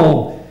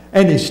known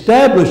and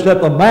established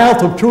at the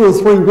mouth of 2 or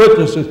 3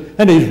 witnesses,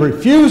 and he's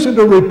refusing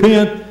to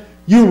repent,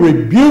 you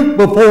rebuke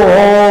before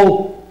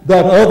all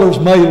that others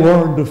may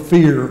learn to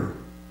fear.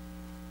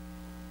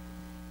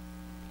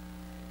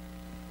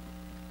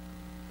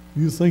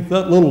 You think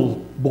that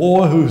little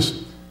boy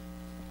who's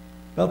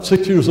about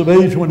 6 years of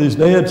age when his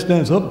dad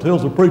stands up and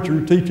tells the preacher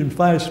you're teaching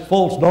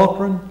false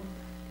doctrine?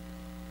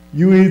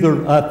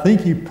 I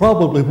think he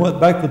probably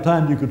went back to the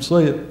time you could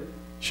say it,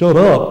 shut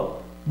up.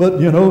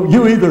 But,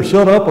 you either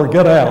shut up or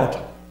get out.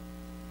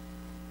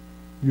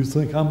 You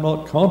think I'm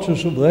not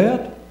conscious of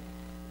that?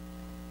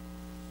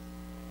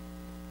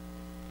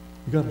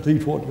 You've got to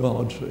teach what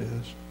God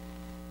says.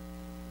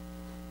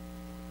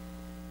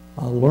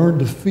 I learned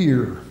to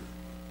fear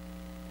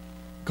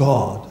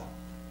God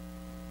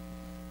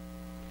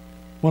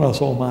when I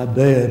saw my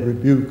dad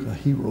rebuke a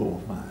hero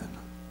of mine.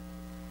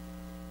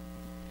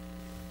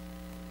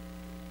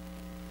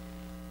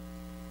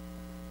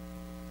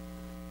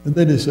 And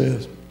then he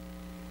says,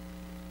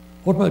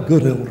 what about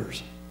good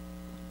elders?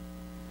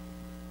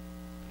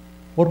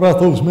 What about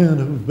those men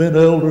who've been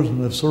elders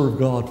and have served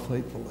God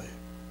faithfully?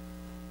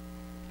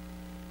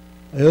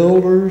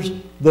 Elders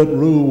that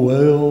rule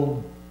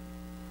well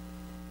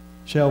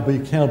shall be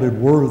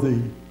counted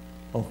worthy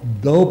of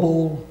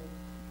double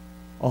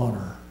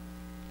honor.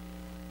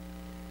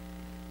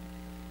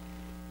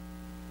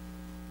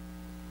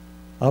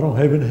 I don't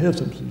have any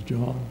hesitancy,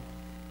 John,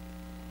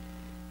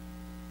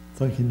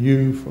 thanking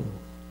you for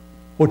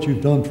what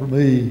you've done for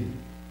me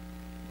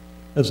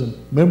as a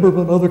member of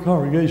another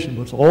congregation,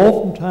 but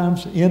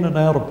oftentimes in and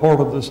out of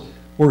part of this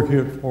work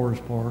here at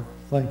Forest Park.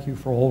 Thank you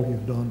for all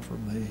you've done for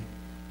me.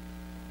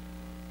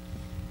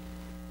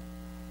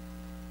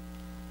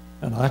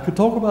 And I could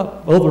talk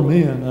about other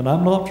men, and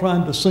I'm not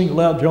trying to single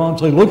out John and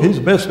say, look, he's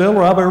the best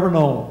elder I've ever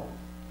known.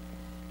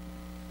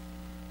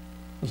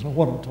 That's not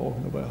what I'm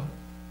talking about.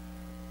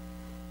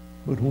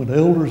 But when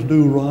elders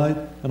do right,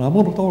 and I'm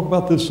going to talk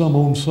about this some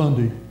on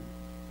Sunday,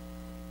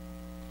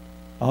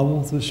 I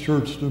want this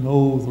church to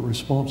know the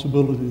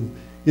responsibility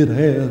it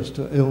has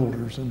to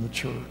elders in the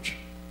church.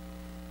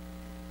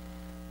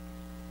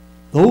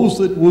 Those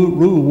that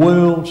rule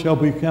well shall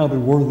be counted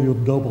worthy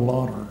of double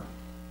honor.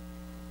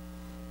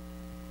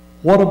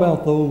 What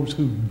about those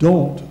who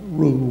don't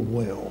rule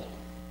well?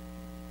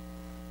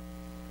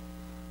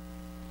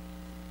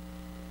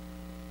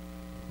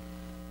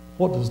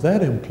 What does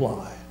that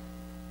imply?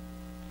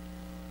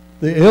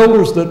 The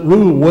elders that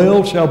rule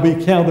well shall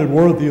be counted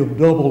worthy of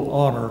double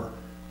honor.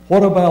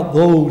 What about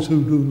those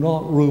who do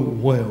not rule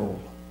well?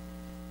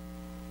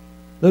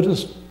 They're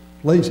just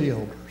lazy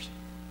elders.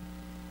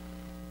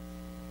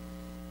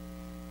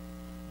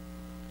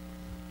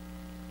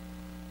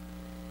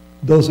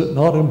 Does it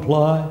not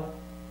imply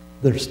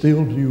they're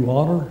still due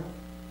honor?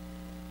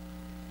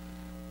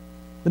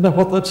 Isn't that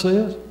what that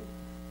says?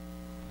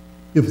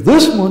 If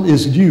this one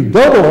is due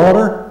double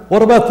honor,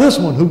 what about this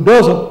one who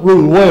doesn't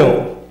rule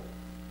well?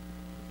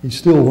 He's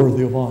still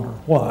worthy of honor.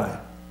 Why?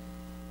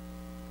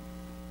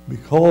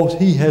 Because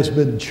he has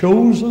been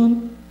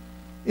chosen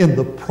in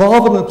the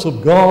providence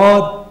of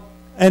God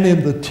and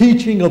in the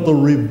teaching of the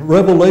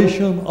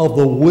revelation of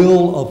the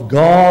will of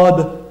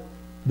God.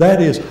 That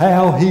is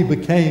how he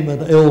became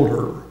an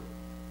elder.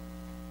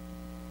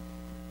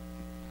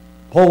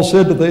 Paul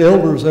said to the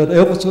elders at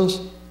Ephesus,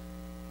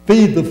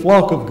 feed the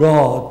flock of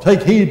God,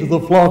 take heed to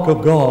the flock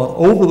of God,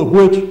 over the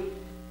which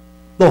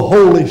the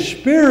Holy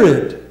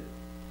Spirit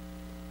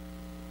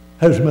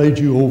has made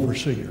you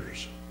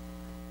overseers.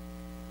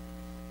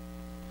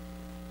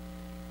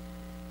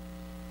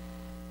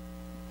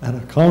 And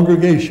a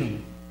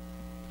congregation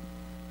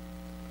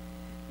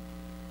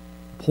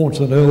appoints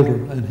an elder,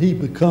 and he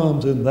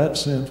becomes, in that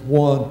sense,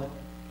 one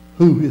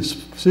who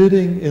is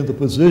sitting in the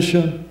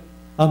position.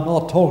 I'm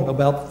not talking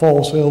about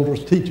false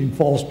elders teaching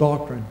false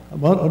doctrine.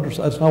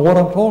 That's not what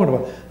I'm talking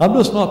about. I'm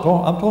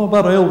talking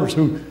about elders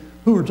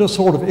who are just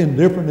sort of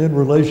indifferent in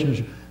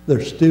relationship.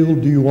 They're still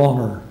due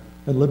honor.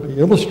 And let me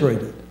illustrate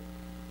it.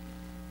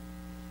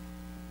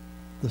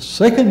 The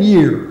second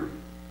year,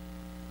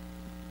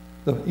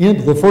 the end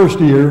of the first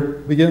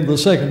year, beginning of the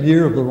second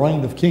year of the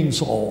reign of King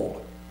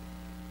Saul,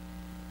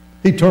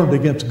 he turned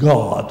against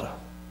God.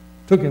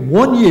 Took him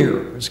 1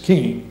 year as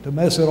king to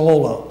mess it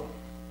all up.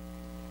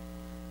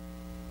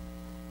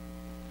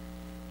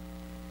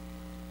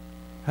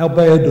 How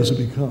bad does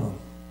it become?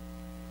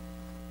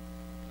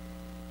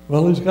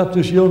 Well, he's got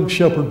this young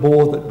shepherd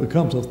boy that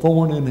becomes a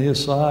thorn in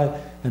his side,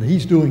 and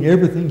he's doing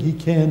everything he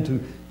can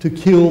to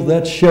kill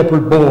that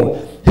shepherd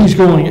boy. He's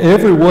going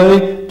every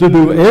way to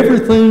do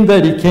everything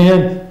that he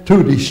can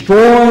to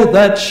destroy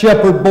that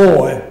shepherd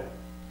boy.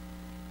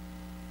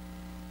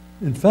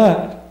 In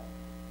fact,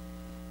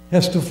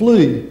 has to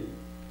flee.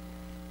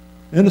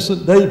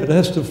 Innocent David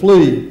has to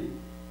flee.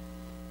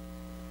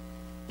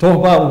 Talk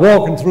about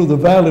walking through the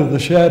valley of the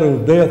shadow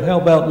of death. How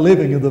about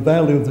living in the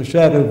valley of the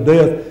shadow of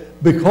death?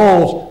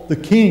 Because the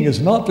king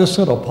has not just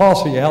sent a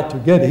posse out to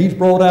get it. He's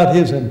brought out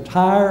his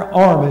entire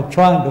army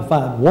trying to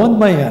find one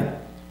man.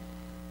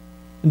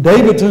 And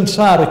David's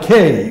inside a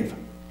cave.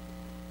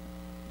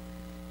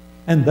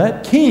 And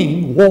that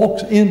king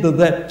walks into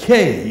that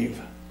cave.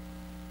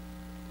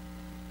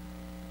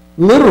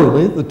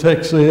 Literally, the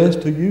text says,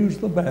 to use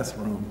the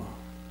bathroom.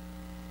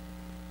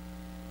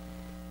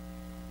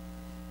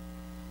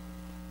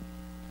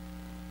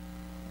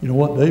 You know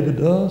what David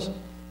does?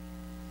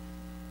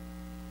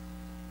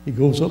 He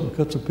goes up and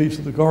cuts a piece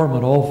of the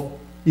garment off,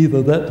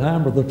 either that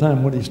time or the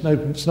time when he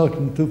snuck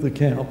into the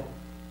camp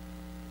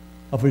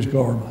of his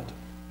garment.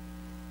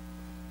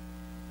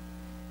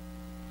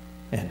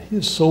 And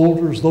his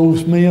soldiers,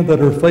 those men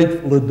that are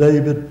faithful to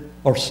David,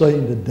 are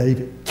saying to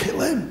David, kill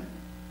him.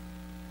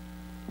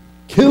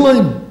 Kill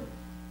him.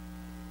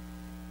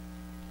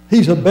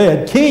 He's a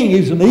bad king.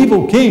 He's an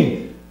evil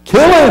king.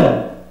 Kill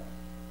him.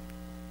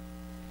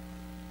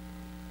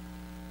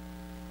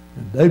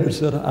 And David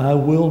said, I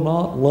will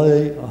not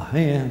lay a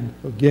hand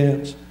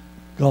against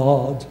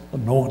God's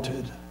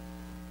anointed.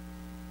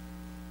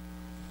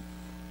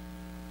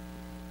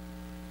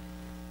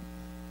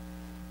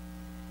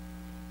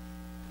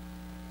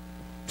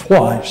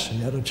 Twice he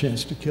had a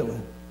chance to kill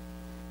him.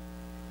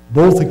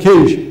 Both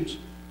occasions.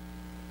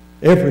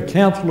 Every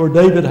counselor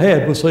David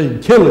had was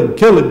saying, kill him,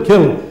 kill him,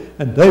 kill him.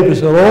 And David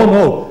said, oh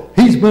no,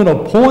 he's been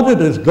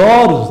appointed as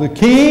God, as the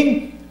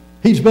king.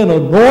 He's been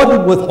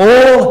anointed with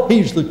oil.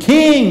 He's the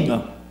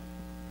king.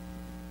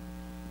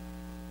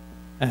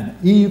 And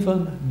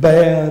even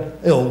bad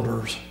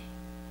elders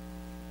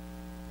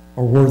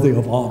are worthy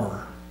of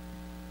honor.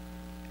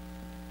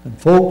 And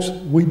folks,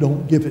 we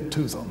don't give it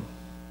to them.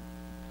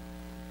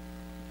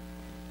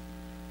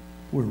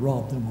 We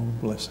rob them of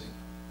a blessing.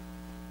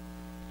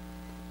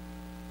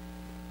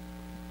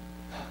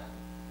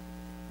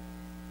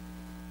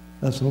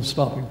 That's no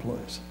stopping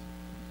place.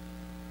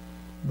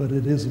 But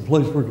it is the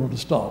place we're going to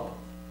stop.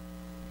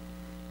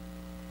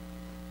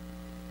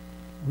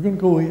 We're going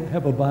to go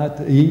have a bite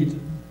to eat. If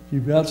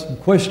you've got some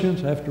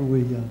questions after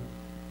we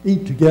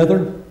eat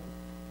together,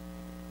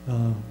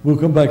 we'll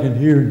come back in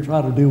here and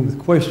try to deal with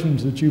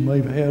questions that you may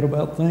have had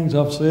about things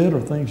I've said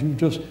or things you've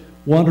just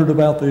wondered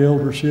about the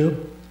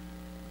eldership.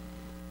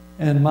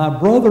 And my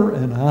brother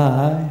and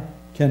I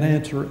can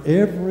answer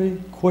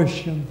every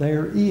question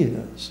there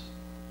is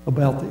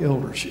about the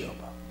eldership.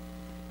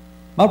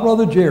 My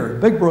brother Jerry,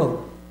 big brother,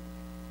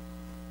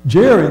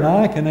 Jerry and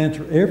I can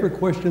answer every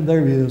question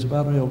there is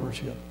about an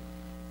eldership.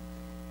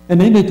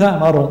 And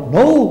anytime I don't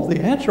know the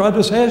answer, I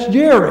just ask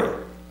Jerry.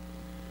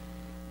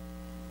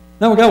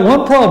 Now, we got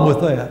one problem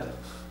with that.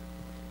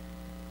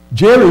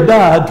 Jerry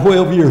died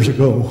 12 years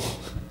ago.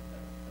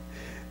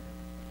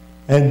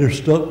 and they're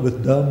stuck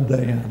with Dumb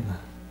Dan.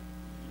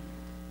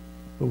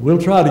 But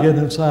we'll try to get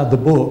inside the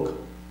book,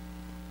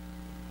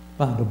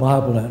 find the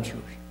Bible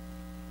answers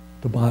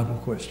to Bible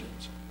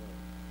questions.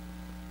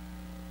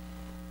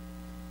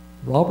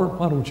 Robert,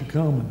 why don't you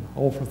come and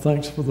offer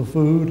thanks for the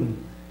food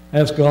and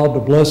ask God to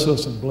bless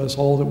us and bless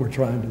all that we're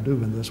trying to do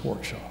in this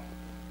workshop.